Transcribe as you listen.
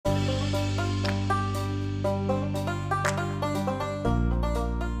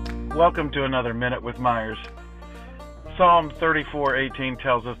Welcome to another Minute with Myers. Psalm 34:18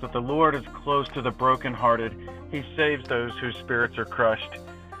 tells us that the Lord is close to the brokenhearted. He saves those whose spirits are crushed.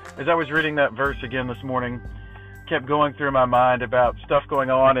 As I was reading that verse again this morning, kept going through my mind about stuff going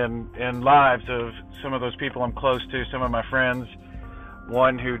on in lives of some of those people I'm close to, some of my friends.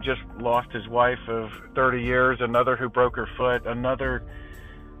 One who just lost his wife of 30 years, another who broke her foot, another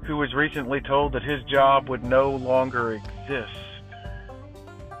who was recently told that his job would no longer exist.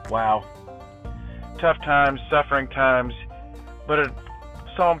 Wow. Tough times, suffering times, but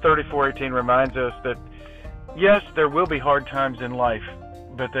Psalm 34:18 reminds us that yes, there will be hard times in life,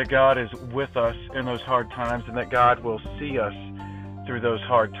 but that God is with us in those hard times and that God will see us through those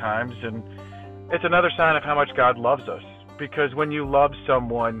hard times. And it's another sign of how much God loves us, because when you love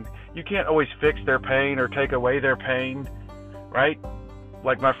someone, you can't always fix their pain or take away their pain, right?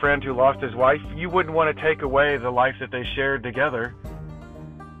 Like my friend who lost his wife, you wouldn't want to take away the life that they shared together.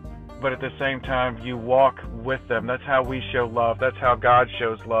 But at the same time, you walk with them. That's how we show love. That's how God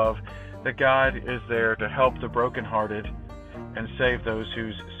shows love. That God is there to help the brokenhearted and save those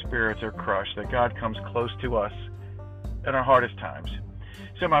whose spirits are crushed. That God comes close to us in our hardest times.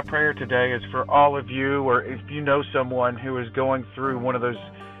 So my prayer today is for all of you, or if you know someone who is going through one of those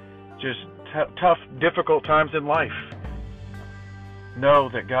just tough, difficult times in life, know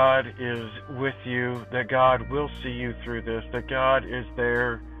that God is with you, that God will see you through this, that God is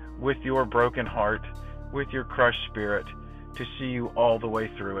there with your broken heart, with your crushed spirit, to see you all the way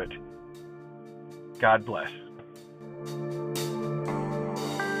through it. God bless.